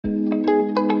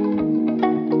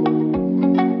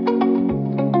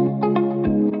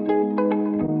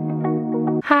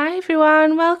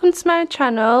everyone, welcome to my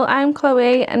channel. I'm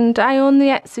Chloe and I own the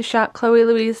Etsy shop Chloe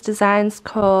Louise Designs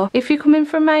Co. If you're coming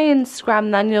from my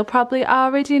Instagram, then you'll probably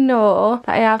already know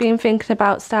that I have been thinking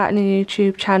about starting a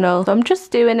YouTube channel. So I'm just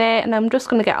doing it and I'm just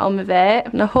going to get on with it,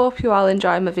 and I hope you all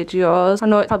enjoy my videos. I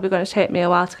know it's probably going to take me a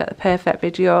while to get the perfect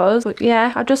videos, but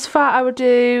yeah, I just thought I would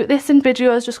do this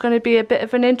video. Is just going to be a bit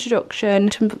of an introduction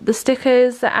to the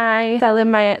stickers that I sell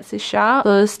in my Etsy shop.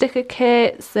 So the sticker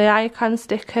kits, the icon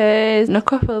stickers, and a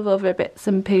couple of other bits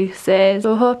and pieces.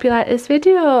 So I hope you like this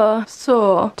video.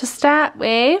 So to start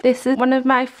with, this is one of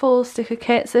my full sticker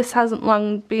kits. This hasn't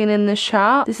long been in the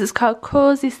shop. This is called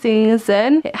Cozy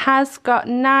Season. It has got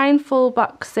 9 full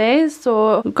boxes,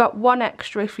 so we've got 1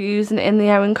 extra if you're using it in the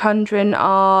Erin Condren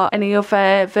or any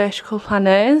other vertical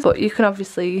planners, but you can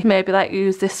obviously maybe like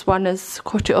use this one as,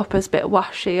 cut it up as a bit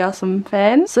washi or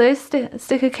something. So this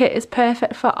sticker kit is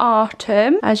perfect for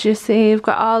autumn. As you see, you've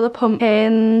got all the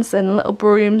pumpkins and little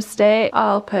broomstick,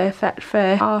 all perfect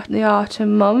for the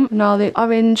autumn month, and all the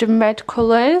orange and red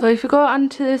colours. So if you go on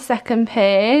to the second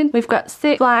page, we've got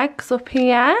 6 flags up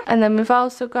here, and then we've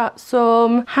also got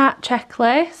some heart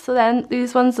checklists. So then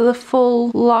these ones are the full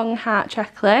long heart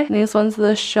checklist, and these ones are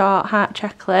the short heart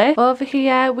checklist. Over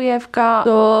here we have got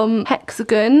some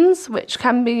hexagons, which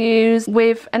can be used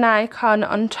with an icon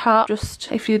on top,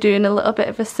 just if you're doing a little bit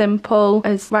of a simple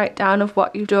as write down of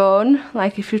what you've done.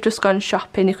 Like if you've just gone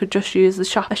shopping, you could just use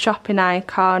a shopping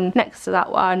icon next to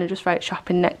that one and just write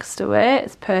shopping next to it.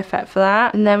 It's perfect for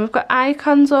that. And then we've got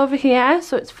icons over here,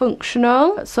 so it's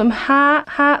functional. Got some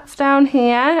hearts down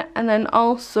here, and then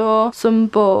also some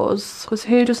bows, because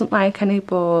who doesn't like any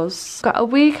bows? Got a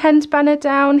weekend banner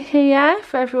down here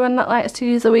for everyone that likes to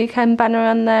use a weekend banner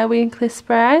on their weekly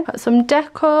spread. Got some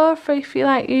decor for if you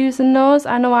like using those.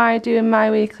 I know I do in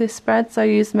my weekly spreads, so I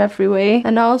use them every week.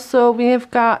 And also we have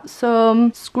got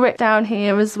some script down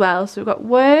here as well. So we've got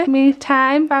work, me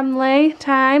time, family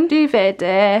time, duvet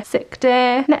day, sick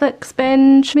day, Netflix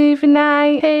binge, movie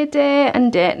night, payday,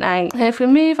 and date night. And if we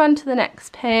move on to the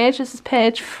next page, this is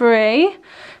page 3.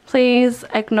 Please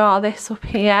ignore this up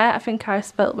here. I think I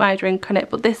spilt my drink on it,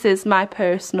 but this is my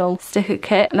personal sticker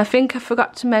kit. And I think I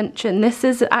forgot to mention, this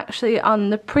is actually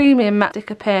on the premium matte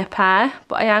sticker paper,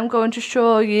 but I am going to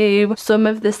show you some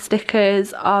of the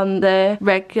stickers on the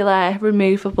regular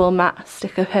removable matte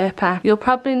sticker paper. You'll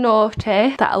probably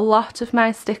notice that a lot of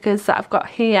my stickers that I've got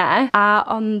here are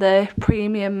on the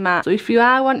premium matte. So if you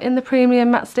are wanting the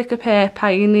premium matte sticker paper,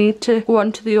 you need to go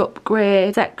onto the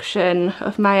upgrade section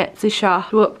of my Etsy shop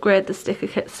to upgrade the sticker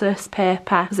kits to this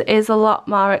paper, because it is a lot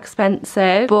more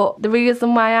expensive. But the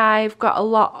reason why I've got a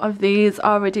lot of these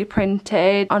already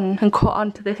printed on and cut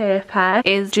onto the paper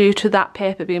is due to that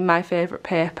paper being my favourite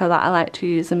paper that I like to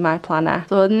use in my planner.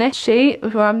 So in this sheet,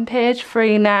 we're on page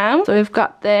 3 now. So we've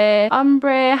got the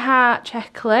ombre heart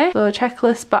checklist, so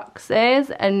checklist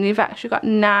boxes, and you've actually got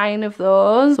 9 of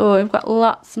those, so we've got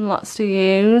lots and lots to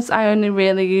use. I only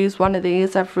really use one of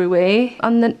these every week.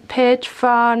 On the page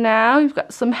 4 now, you've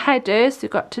got some headers.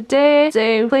 You've got today,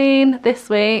 do, clean, this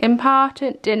week,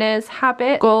 important, dinners,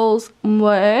 habit, goals, and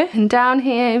work. And down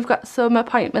here you've got some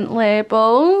appointment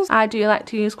labels. I do like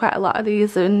to use quite a lot of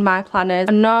these in my planners,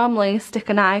 and normally stick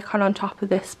an icon on top of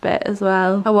this bit as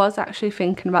well. I was actually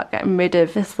thinking about getting rid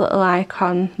of this little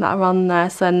icon that are on there,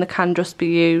 so then they can just be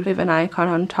used with an icon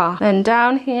on top. Then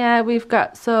down here we've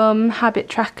got some habit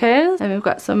trackers, and we've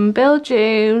got some bill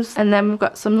dues, and then we've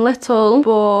got some little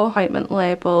bow appointment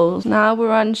labels. Now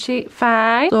we're on sheet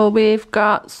 5, so we've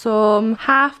got some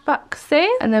half boxes,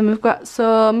 and then we've got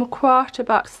some quarter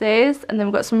boxes, and then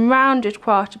we've got some rounded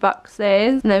quarter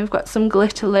boxes, and then we've got some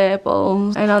glitter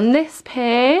labels. And on this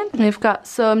page we've got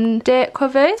some date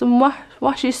covers, some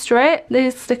washi strip.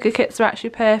 These sticker kits are actually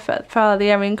perfect for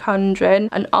the Erin Condren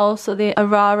and also the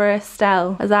Aurora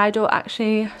Estelle, as I don't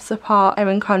actually support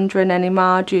Erin Condren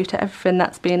anymore due to everything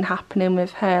that's been happening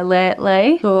with her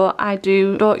lately. So I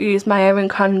don't use my Erin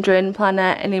Condren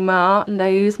planner anymore, and I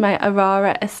use my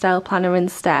Aurora Estelle planner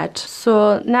instead.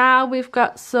 So now we've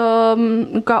got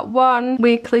 1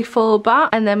 weekly full box,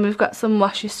 and then we've got some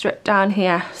washi strip down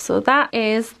here. So that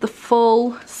is the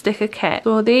full sticker kit.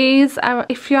 So these are,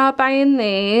 if you're buying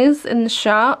these in the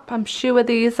shop, I'm sure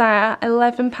these are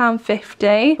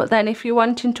 £11.50, but then if you're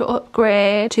wanting to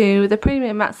upgrade to the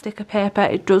premium matte sticker paper,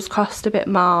 it does cost a bit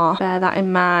more. Bear that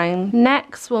in mind.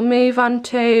 Next we'll move on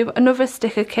to another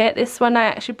sticker kit. This one I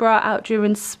actually brought out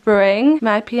during spring.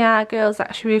 My PR girls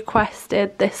actually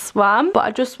requested this one, but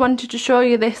I just wanted to show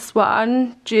you this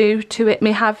one due to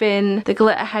me having the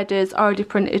glitter headers already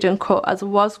printed and cut, as I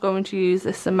was going to use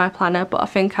this in my planner, but I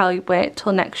think I'll wait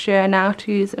till next year now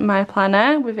to use it in my planner.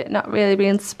 planner with it not really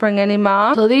being spring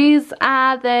anymore. So these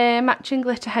are the matching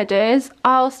glitter headers.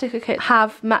 All sticker kits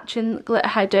have matching glitter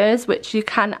headers which you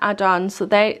can add on, so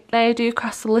they do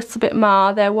cost a little bit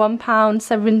more. They're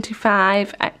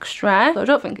 £1.75 extra, so I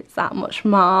don't think it's that much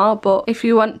more, but if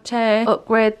you want to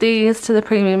upgrade these to the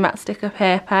premium matte sticker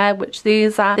paper, which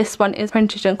this one is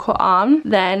printed and cut on,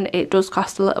 then it does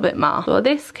cost a little bit more. So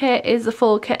this kit is a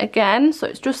full kit again, so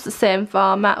it's just the same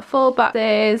format, full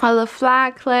boxes, all the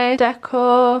flag list,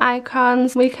 decor,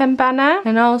 icons, weekend banner,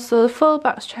 and also the full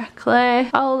box checklist,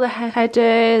 all the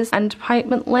headers and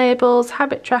appointment labels,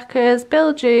 habit trackers,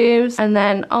 bill dues, and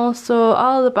then also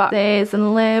all the boxes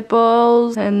and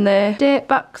labels and the date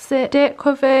boxes, date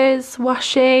covers,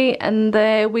 washi, and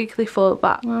the weekly full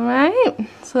box. Alright,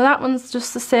 so that one's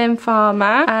just the same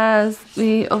format as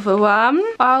the other one.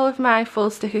 All of my full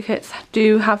sticker kits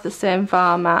do have the same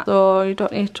format, so you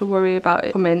don't need to worry about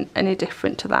it coming any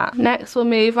different to that. Next we'll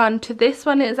move on to this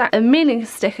one. It's a mini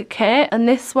sticker kit, and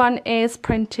this one is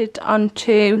printed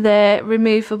onto the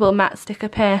removable matte sticker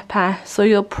paper, so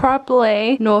you'll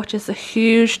probably notice a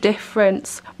huge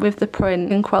difference with the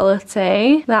print and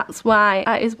quality. That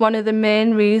is one of the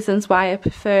main reasons why I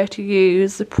prefer to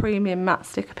use the premium matte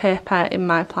sticker paper in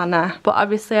my planner. But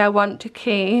obviously I want to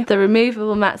keep the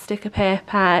removable matte sticker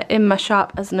paper in my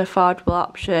shop as an affordable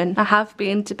option. I have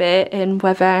been debating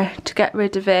whether to get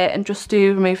rid of it and just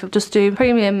do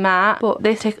premium matte, but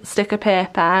this sticker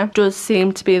paper does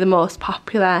seem to be the most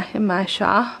popular in my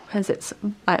shop as it's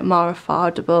like more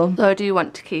affordable, so I do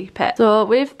want to keep it. So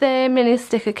with the mini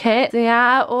sticker kit, they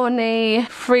are only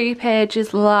 3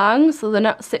 pages long, so they're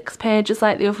not 6 pages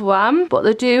like the other one, but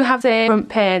they do have the front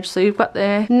page. So you've got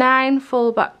the 9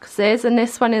 full boxes, and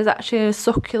this one is actually a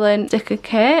succulent sticker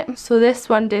kit. So this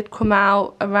one did come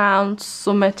out around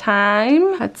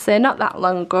summertime, I'd say not that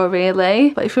long ago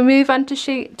really. But if we move on to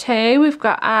sheet 2, we've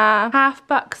got our half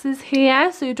boxes here,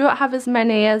 so you don't have as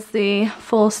many as the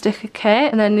full sticker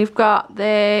kit, and then you've got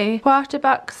the quarter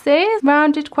boxes,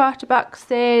 rounded quarter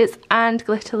boxes, and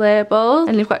glitter labels,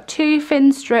 and you've got 2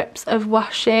 thin strips of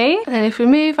washi. And then if we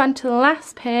move on to the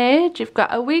last page, you've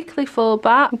got a weekly full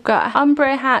box, we've got a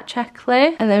ombre heart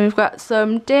checklist, and then we've got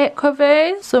some date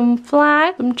covers, some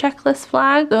flags, some checklist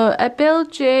flags, so a bill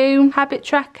due, habit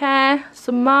tracker,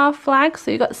 some more flags, so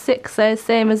you've got 6 there,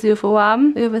 same as the other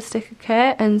one, the other sticker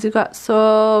kit, and we've got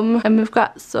some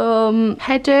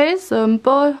headers, some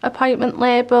both appointment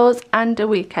labels, and a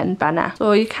weekend banner.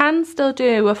 So you can still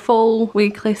do a full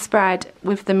weekly spread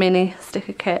with the mini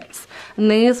sticker kits,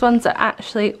 and these ones are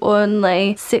actually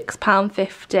only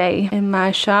 £6.50 in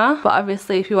my shop, but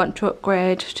obviously if you want to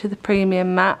upgrade to the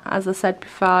premium matte, as I said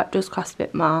before, it does cost a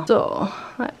bit more. So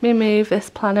let me move this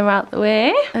planner out the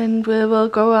way and we will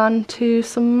go on to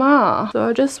some more. So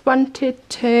I just wanted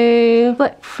to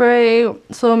flick through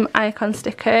some icon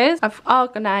stickers. I've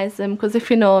organised them because if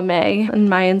you know me and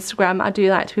my Instagram, I do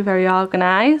like to be very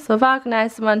organised. So I've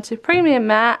organised them onto premium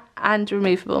matte and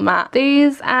removable matte.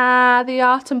 These are the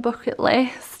autumn bucket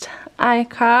list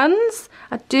icons.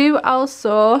 I do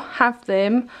also have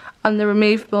them on the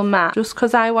removable matte just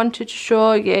because I wanted to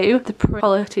show you the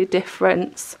quality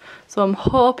difference. So I'm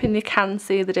hoping you can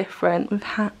see the difference,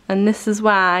 and this is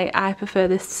why I prefer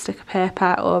this sticker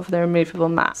paper over the removable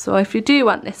matte. So if you do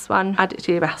want this one, add it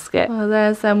to your basket. Well,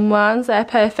 there's them ones, they're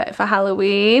perfect for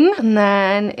Halloween. And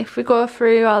then if we go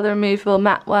through all the removable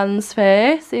matte ones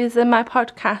first, these are my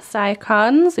podcast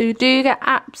icons. So you do get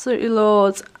absolutely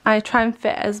loads. I try and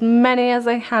fit as many as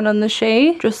I can on the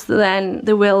sheet, just so then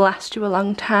they will last you a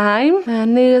long time.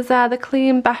 And these are the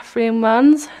clean bathroom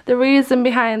ones. The reason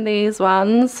behind these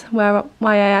ones, why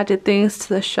I added these to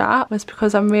the shop, was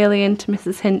because I'm really into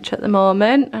Mrs. Hinch at the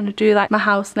moment, and I do like my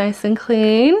house nice and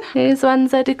clean. These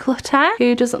ones are declutter.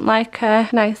 Who doesn't like a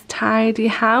nice tidy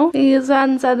house? These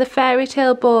ones are the fairy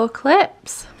tale bow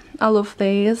clips. I love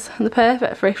these. They're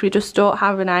perfect for if you just don't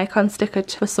have an icon sticker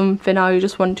for something, or you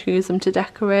just want to use them to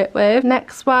decorate with.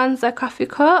 Next one's a coffee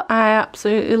cup. I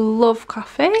absolutely love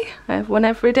coffee. I have one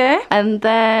every day. And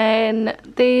then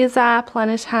these are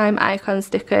planner time icon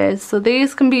stickers. So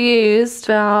these can be used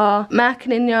for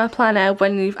marking in your planner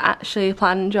when you've actually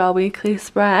planned your weekly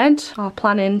spread, or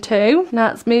planning to. Now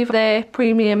let's move the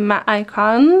premium matte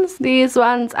icons. These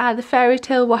ones are the fairy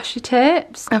tale washi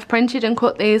tapes. I've printed and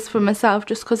cut these for myself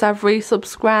just because I've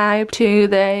resubscribed to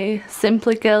the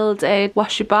Simply Gilded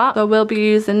washi box, so I will be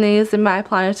using these in my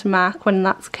planner to mark when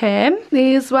that's came.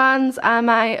 These ones are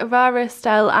my Aurora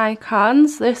Estelle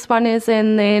icons. This one is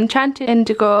in the Enchanted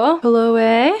Indigo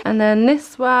colourway, and then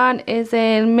this one is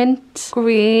in mint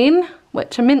green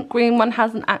which a mint green one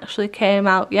hasn't actually came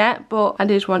out yet, but I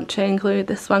did want to include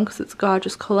this one because it's a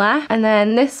gorgeous colour. And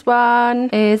then this one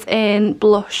is in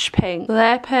blush pink. So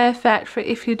they're perfect for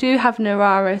if you do have an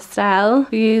Aurora Estelle,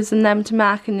 you're using them to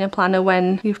mark in your planner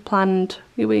when you've planned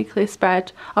your weekly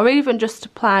spread, or even just to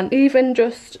plan,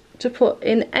 to put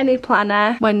in any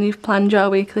planner when you've planned your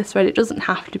weekly spread. It doesn't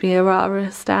have to be Aurora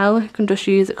Estelle, you can just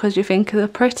use it because you think they're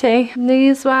pretty. And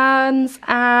these ones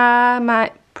are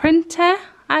my printer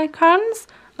icons.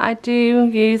 I do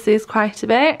use these quite a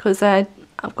bit because I've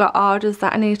got orders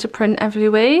that I need to print every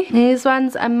week. These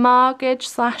ones are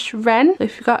mortgage/rent. So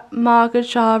if you've got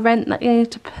mortgage or rent that you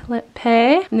need to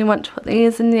pay and you want to put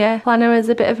these in your planner as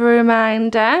a bit of a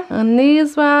reminder. And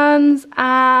these ones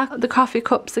are the coffee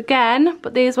cups again,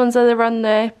 but these ones are on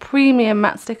the premium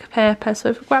matte sticker paper. So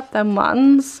if you grab them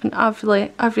ones, and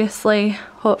obviously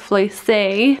hopefully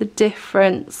see the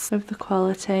difference of the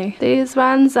quality. These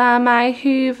ones are my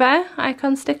Hoover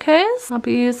icon stickers. I'll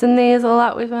be using these a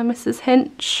lot with my Mrs.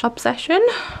 Hinch obsession.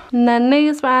 And then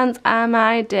these ones are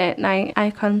my date night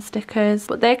icon stickers,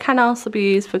 but they can also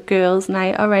be used for girls'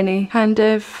 night or any kind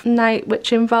of night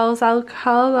which involves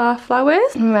alcohol or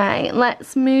flowers. Right,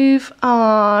 let's move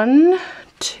on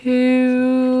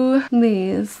to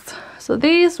these. So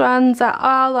these ones are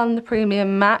all on the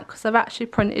premium matte because I've actually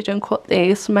printed and cut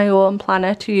these for my own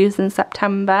planner to use in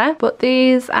September. But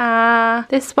this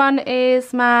one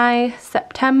is my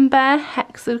September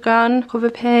hexagon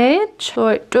cover page. So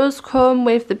it does come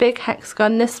with the big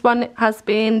hexagon. This one has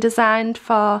been designed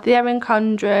for the Erin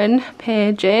Condren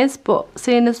pages, but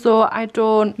seeing as though I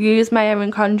don't use my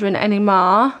Erin Condren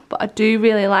anymore, but I do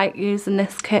really like using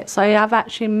this kit, so I have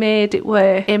actually made it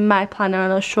work in my planner,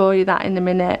 and I'll show you that in a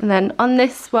minute. And then on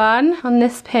this one, on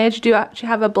this page, you do actually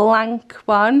have a blank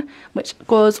one which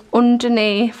goes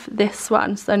underneath this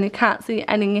one, so then you can't see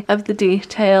any of the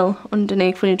detail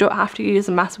underneath when you don't have to use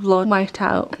a massive load of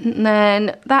whiteout. And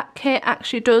then that kit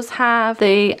actually does have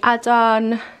the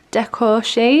add-on deco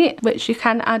sheet, which you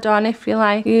can add on if you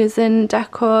like using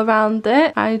deco around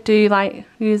it. I do like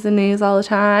using these all the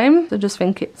time, so I just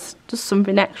think it's just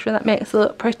something extra that makes it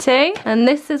look pretty. And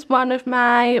this is one of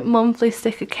my monthly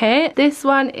sticker kit. This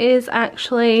one is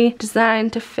actually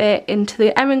designed to fit into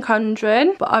the Erin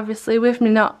Condren, but obviously with me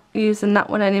not using that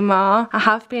one anymore, I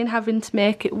have been having to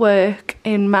make it work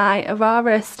in my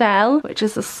Aurora Estelle, which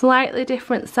is a slightly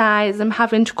different size. I'm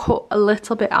having to cut a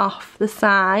little bit off the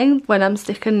side when I'm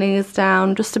sticking these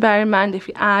down, just to bear in mind if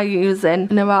you are using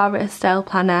an Aurora Estelle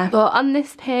planner. So on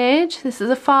this page, this is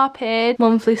a 4-page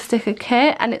monthly sticker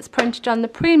kit, and it's printed on the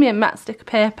premium matte sticker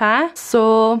paper.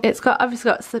 So it's obviously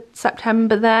got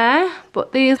September there,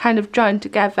 but these kind of join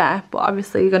together, but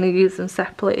obviously you're going to use them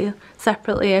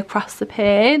separately across the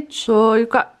page. So you've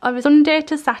got obviously Sunday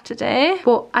to Saturday,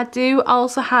 but I do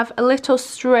also have a little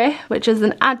strip which is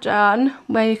an add-on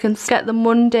where you can get the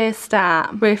Monday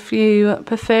start, if you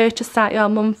prefer to start your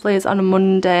monthlies on a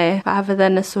Monday rather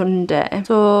than a Sunday.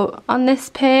 So on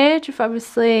this page we've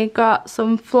obviously got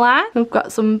some flags, we've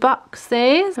got some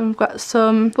boxes, and we've got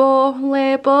some bow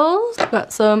labels, we've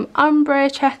got some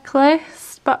ombre checklists,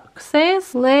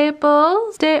 boxes,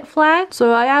 labels, date flags.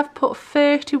 So I have put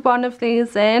 31 of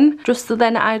these in, just so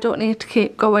then I don't need to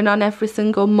keep going on every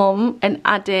single month and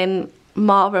adding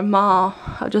more and more.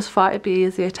 I just thought it'd be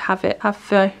easier to have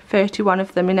 31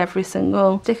 of them in every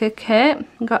single sticker kit.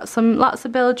 I've got lots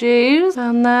of bill dues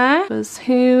down there, because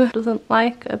who doesn't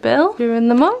like a bill during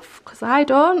the month? Because I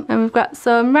don't. And we've got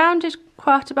some rounded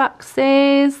quarter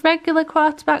boxes, regular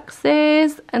quarter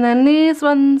boxes, and then these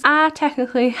ones are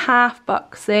technically half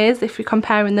boxes if you're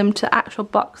comparing them to actual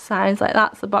box size. Like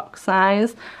that's the box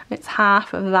size, it's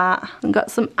half of that. We've got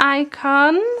some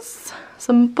icons,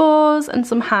 some bows, and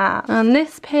some hearts. On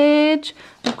this page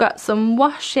we've got some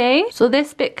washi, so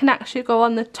this bit can actually go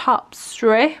on the top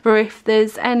strip for if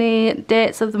there's any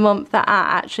dates of the month that are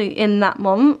actually in that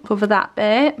month, cover that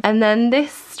bit. And then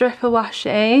this strip of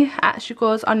washi actually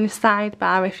goes on your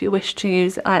sidebar if you wish to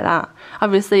use it like that.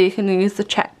 Obviously you can use the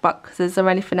check boxes or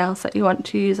anything else that you want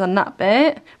to use on that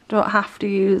bit. Don't have to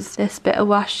use this bit of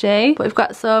washi. But we've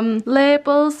got some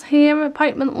labels here,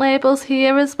 appointment labels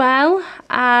here as well,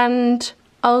 and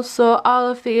also all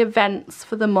of the events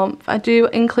for the month. I do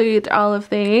include all of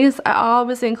these. I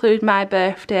always include my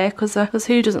birthday because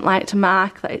who doesn't like to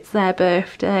mark that it's their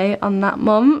birthday on that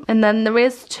month. And then there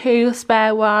is 2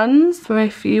 spare ones for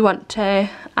if you want to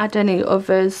add any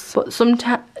others, but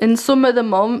in some of the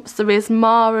months there is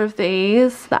more of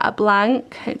these that are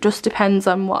blank. It just depends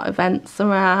on what events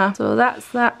there are. So that's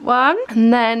that one.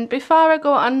 And then before I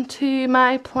go on to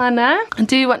my planner, I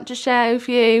do want to share with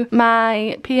you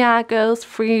my PR Girls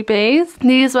freebies.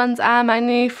 These ones are my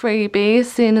new freebies,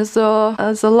 seeing as though,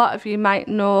 as a lot of you might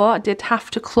know, I did have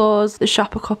to close the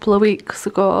shop a couple of weeks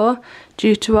ago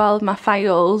due to all of my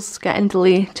files getting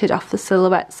deleted off the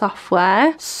Silhouette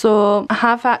software. So I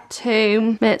have had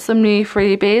to make some new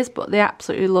freebies, but they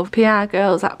absolutely love, PR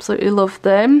Girls absolutely love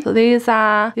them. So these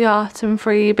are the autumn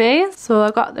freebies. So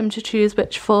I got them to choose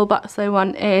which full box they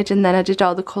wanted, and then I did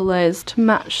all the colours to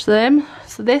match them.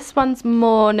 So this one's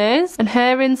Mona's, and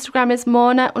her Instagram is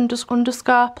Mona_plans,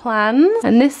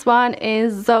 and this one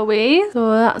is Zoe.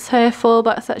 So that's her full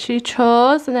box that she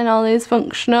chose, and then all these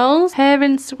functionals. Her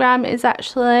Instagram is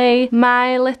actually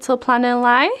My Little Planner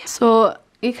Life. So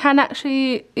you can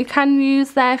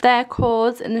use their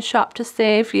codes in the shop to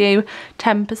save you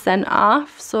 10%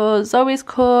 off. So Zoe's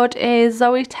code is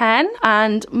Zoe10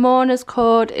 and Mona's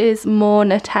code is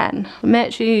Mona10.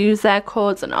 Make sure you use their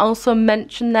codes and also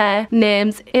mention their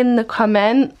names in the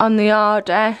comment on the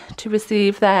order to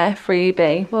receive their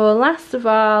freebie. Well, last of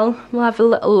all, we'll have a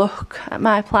little look at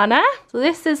my planner. So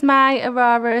this is my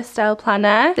Aurora Estelle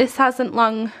planner. This hasn't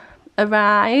long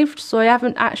arrived, so I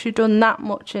haven't actually done that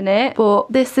much in it,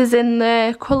 but this is in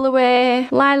the colourway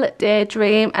Lilac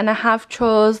Daydream, and I have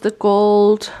chose the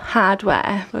gold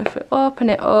hardware. So if we open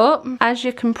it up, as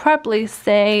you can probably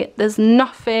see, there's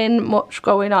nothing much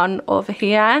going on over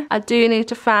here. I do need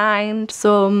to find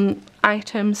some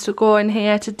items to go in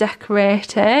here to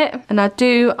decorate it, and I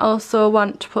do also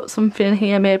want to put something in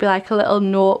here, maybe like a little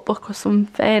notebook or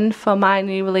something for my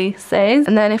new releases.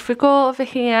 And then if we go over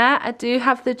here, I do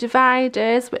have the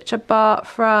dividers which I bought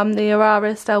from the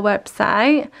Aurora Estelle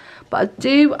website, but I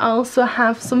do also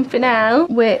have something else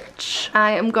which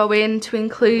I am going to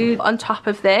include on top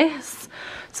of this.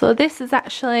 So this is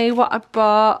actually what I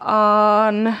bought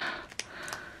on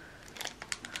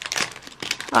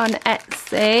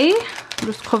Etsy. I'm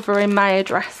just covering my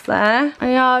address there.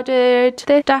 I ordered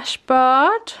this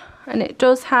dashboard, and it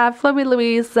does have Chloe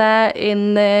Louise there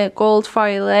in the gold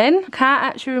foiling. I can't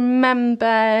actually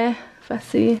remember if I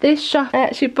see this shop. I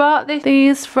actually bought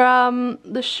these from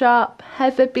the shop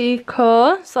Heather B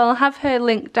Co, so I'll have her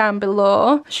link down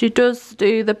below. She does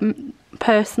do the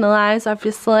personalised,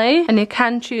 obviously, and you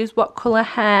can choose what colour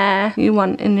hair you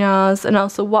want in yours and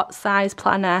also what size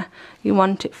planner you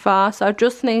want it for. So I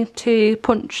just need to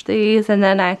punch these and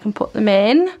then I can put them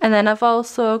in. And then I've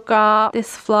also got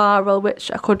this floral which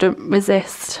I couldn't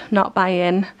resist not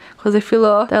buying, because if you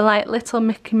look, they're like little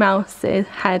Mickey Mouse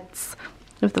heads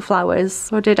with the flowers,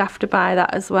 so I did have to buy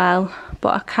that as well,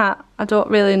 but I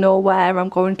don't really know where I'm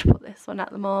going to put this one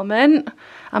at the moment.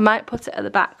 I might put it at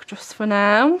the back just for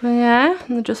now. But yeah,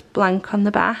 and they're just blank on the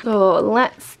back. So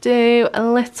let's do a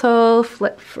little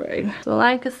flip through. So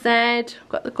like I said, I've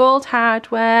got the gold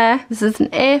hardware. This is an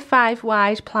A5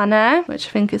 wide planner, which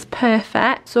I think is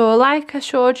perfect. So like I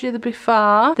showed you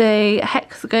before, the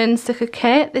hexagon sticker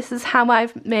kit, this is how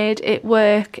I've made it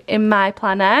work in my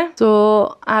planner.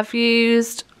 So I've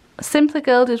used Simply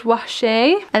Gilded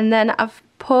washi, and then I've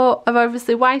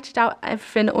obviously whited out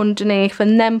everything underneath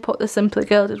and then put the Simply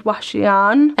Gilded washi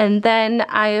on, and then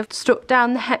I have stuck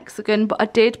down the hexagon, but I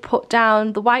did put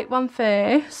down the white one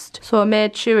first, so I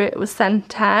made sure it was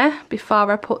centre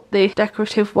before I put the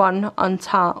decorative one on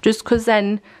top, just because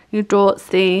then you don't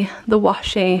see the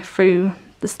washi through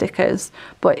the stickers.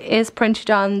 But it is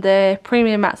printed on the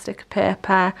premium matte sticker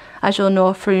paper, as you'll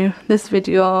know through this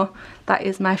video. That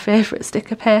is my favourite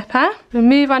sticker paper. We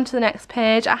move on to the next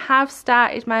page. I have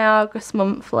started my August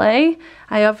monthly.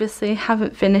 I obviously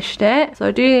haven't finished it, so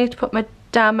I do need to put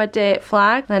down my date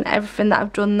flag and everything that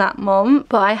I've done that month.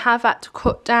 But I have had to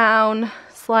cut down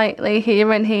slightly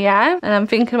here and here, and I'm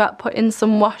thinking about putting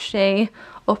some washi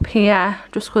up here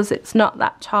just because it's not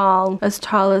that tall as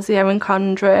the Erin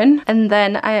Condren. And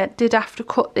then I did have to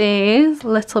cut these a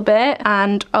little bit,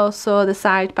 and also the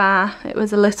sidebar, it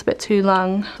was a little bit too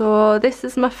long. So this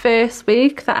is my first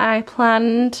week that I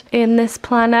planned in this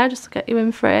planner, just to get you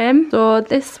in frame. So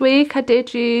this week I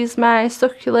did use my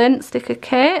succulent sticker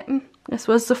kit. This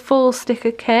was the full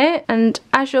sticker kit, and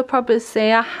as you'll probably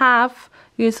see, I have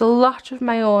used a lot of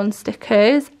my own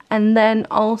stickers and then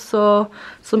also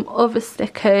some other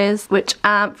stickers which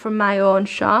aren't from my own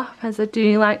shop, as I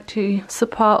do like to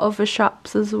support other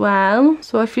shops as well.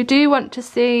 So if you do want to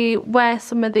see where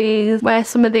some of these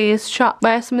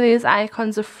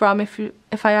icons are from,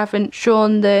 if I haven't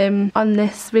shown them on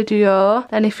this video,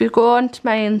 then if you go onto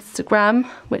my Instagram,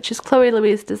 which is Chloe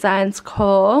Louise Designs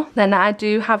Co, then I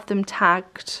do have them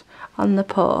tagged on the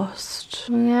post.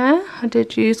 Yeah, I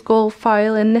did use gold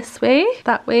foil in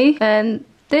that week, and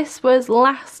this was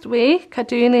last week. I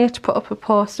do need to put up a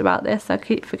post about this. I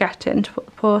keep forgetting to put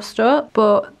the post up.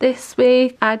 But this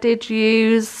week I did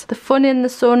use the Fun in the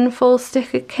Sun full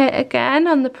sticker kit again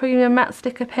on the premium matte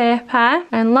sticker paper,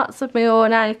 and lots of my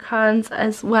own icons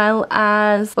as well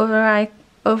as other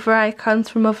icons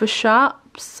from other shops.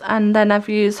 And then I've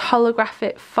used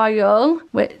holographic foil,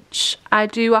 which I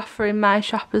do offer in my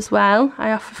shop as well.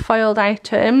 I offer foiled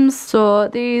items. So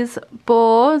these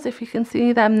bows, if you can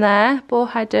see them there, bow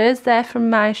headers, they're from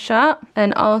my shop.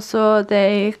 And also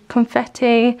the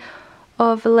confetti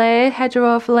header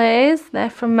overlays, they're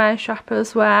from my shop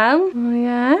as well. Oh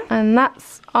yeah, and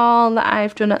that's all that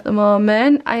I've done at the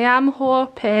moment. I am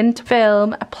hoping to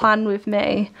film a plan with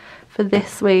me for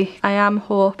this week. I am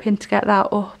hoping to get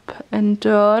that up and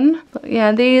done. But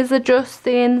yeah, these are just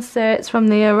the inserts from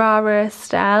the Aurora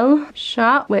Estelle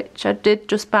shop, which I did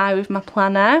just buy with my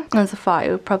planner, as I thought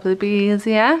it would probably be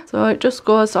easier. So it just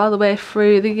goes all the way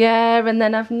through the year, and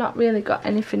then I've not really got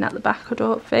anything at the back, I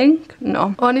don't think.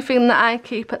 No. Only thing that I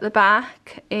keep at the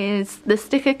back is the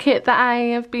sticker kit that I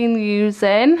have been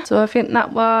using. So I think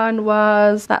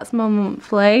that's my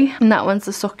monthly, and that one's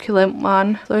the succulent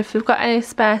one. So if you've got any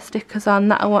spare stickers on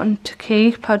that I want to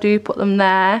keep, I do put them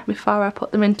there before I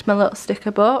put them into my little sticker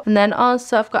book. And then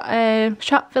also I've got a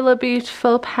Shop Villa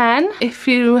Beautiful pen. If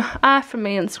you are from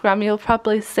my Instagram, you'll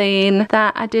probably seen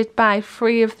that I did buy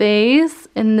 3 of these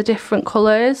in the different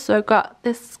colours. So I've got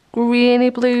this greeny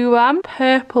blue one,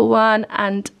 purple one,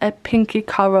 and a pinky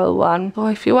coral one. So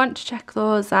if you want to check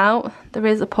those out, there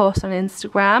is a post on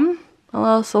Instagram. I'll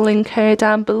also link her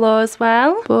down below as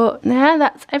well. But yeah,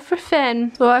 that's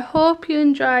everything. So I hope you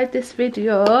enjoyed this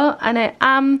video, and I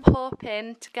am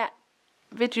hoping to get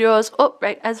videos up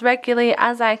as regularly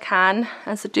as I can,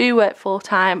 as I do work full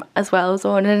time as well as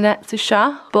owning an Etsy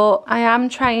shop. But I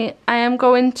am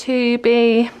going to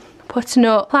be putting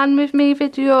up plan with me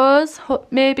videos,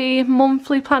 maybe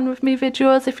monthly plan with me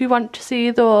videos if you want to see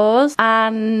those,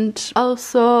 and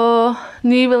also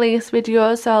new release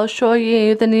videos. So I'll show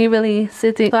you the new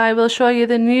releases. So I will show you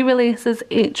the new releases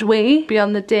each week.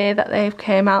 Beyond the day that they've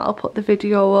came out, I'll put the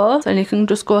video up, and you can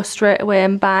just go straight away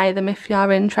and buy them if you're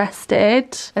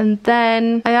interested. And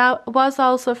then I was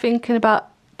also thinking about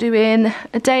doing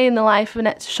a day in the life of an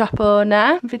Etsy shop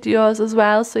owner videos as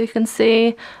well, so you can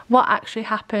see what actually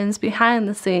happens behind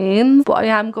the scenes. But I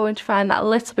am going to find that a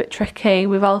little bit tricky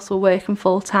with also working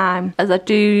full time, as I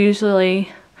do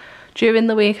usually, during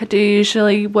the week I do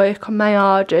usually work on my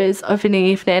orders of an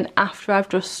evening after I've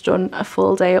just done a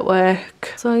full day at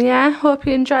work. So yeah, hope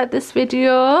you enjoyed this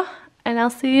video, and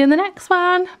I'll see you in the next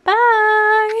one.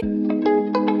 Bye!